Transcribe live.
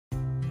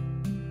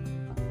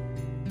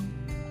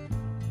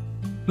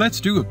Let's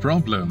do a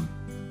problem.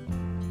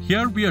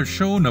 Here we are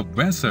shown a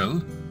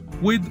vessel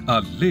with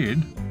a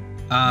lid,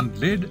 and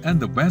lid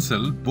and the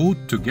vessel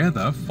both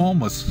together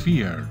form a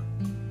sphere.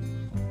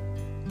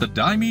 The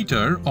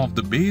diameter of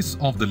the base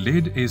of the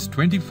lid is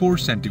 24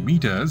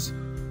 centimeters,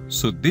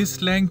 so this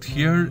length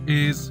here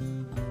is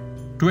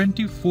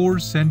 24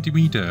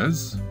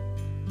 centimeters.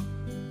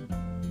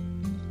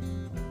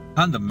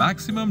 And the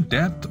maximum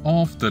depth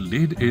of the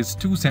lid is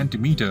 2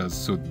 centimeters,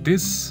 so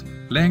this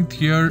length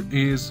here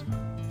is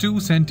 2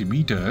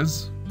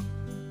 centimeters.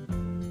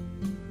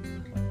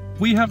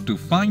 We have to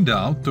find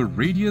out the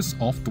radius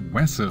of the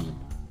vessel.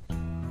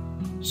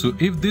 So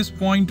if this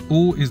point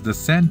O is the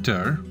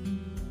center,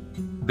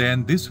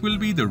 then this will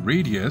be the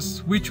radius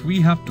which we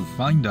have to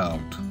find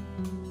out.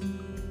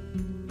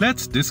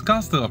 Let's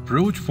discuss the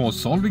approach for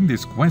solving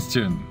this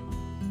question.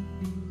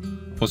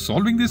 For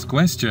solving this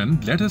question,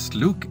 let us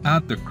look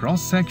at the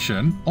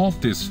cross-section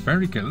of this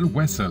spherical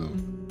vessel.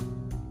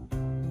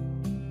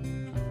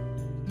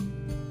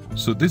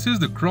 So this is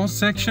the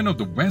cross-section of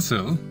the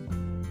vessel.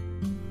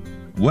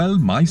 Well,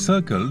 my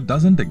circle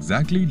doesn't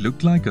exactly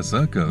look like a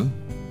circle.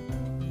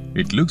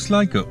 It looks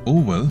like an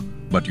oval,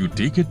 but you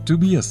take it to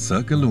be a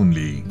circle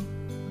only.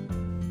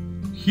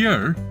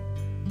 Here,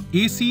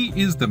 AC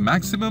is the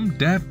maximum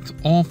depth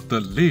of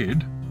the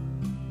lid,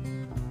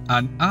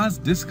 and as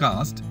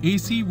discussed,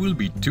 AC will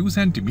be 2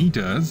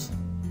 centimeters.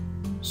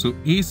 So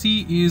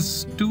AC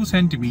is 2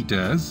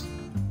 centimeters.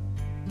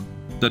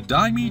 The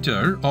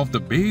diameter of the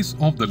base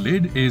of the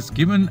lid is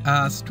given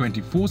as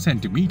 24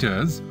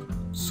 centimeters.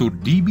 So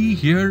dB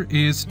here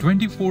is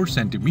 24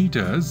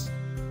 centimeters.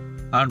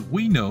 And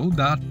we know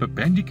that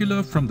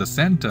perpendicular from the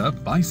center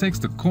bisects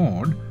the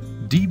chord.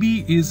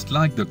 dB is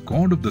like the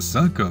chord of the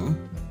circle,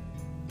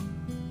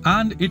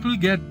 and it will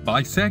get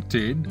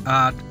bisected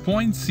at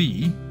point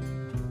C.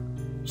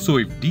 So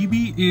if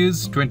dB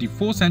is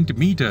 24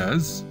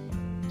 centimeters,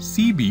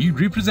 CB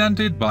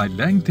represented by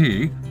length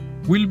A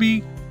will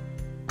be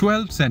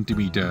 12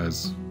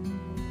 centimeters.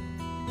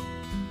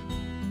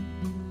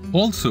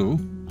 Also,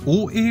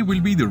 OA will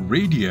be the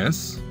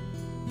radius,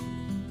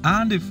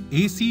 and if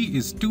AC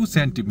is 2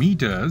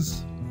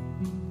 centimeters,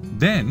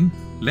 then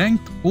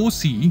length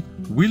OC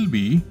will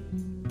be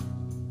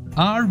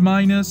R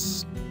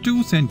minus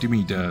 2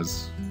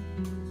 centimeters.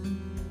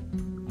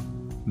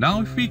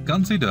 Now if we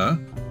consider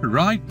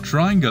right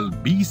triangle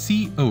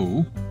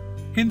BCO,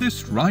 in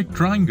this right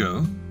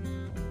triangle,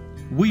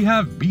 we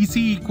have BC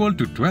equal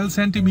to 12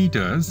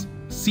 centimeters,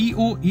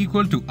 CO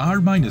equal to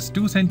R minus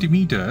 2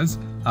 centimeters,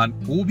 and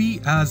OB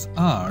as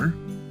R.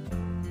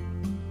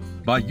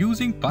 By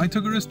using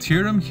Pythagoras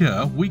theorem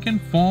here, we can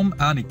form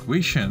an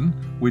equation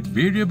with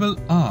variable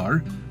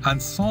R and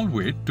solve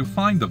it to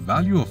find the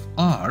value of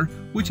R,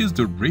 which is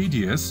the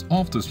radius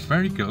of the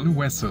spherical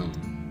vessel.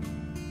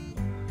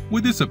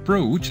 With this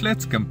approach,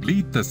 let's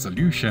complete the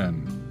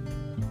solution.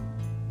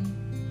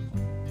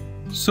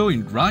 So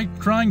in right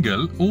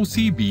triangle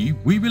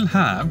OCB, we will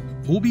have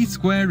OB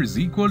square is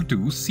equal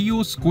to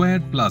CO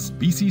squared plus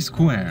BC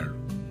square.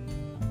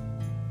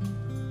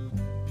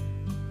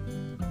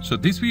 So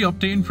this we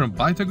obtain from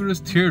Pythagoras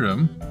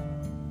theorem.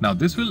 Now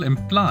this will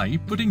imply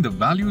putting the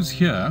values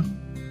here.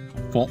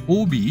 For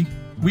OB,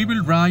 we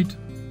will write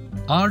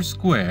R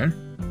square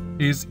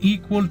is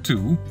equal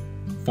to,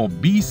 for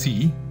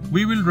BC,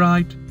 we will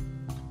write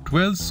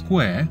 12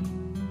 square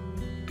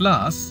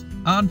plus,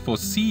 and for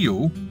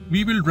CO,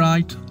 we will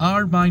write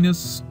R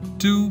minus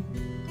 2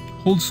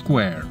 whole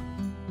square.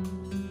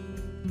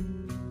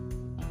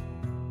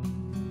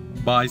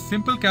 By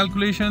simple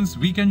calculations,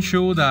 we can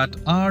show that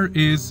R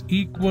is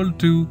equal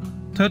to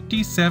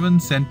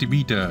 37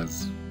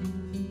 centimeters.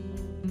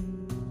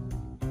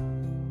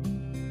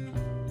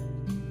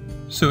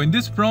 So in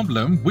this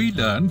problem, we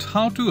learned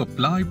how to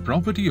apply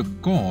property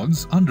of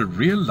chords under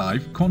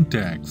real-life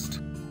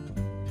context.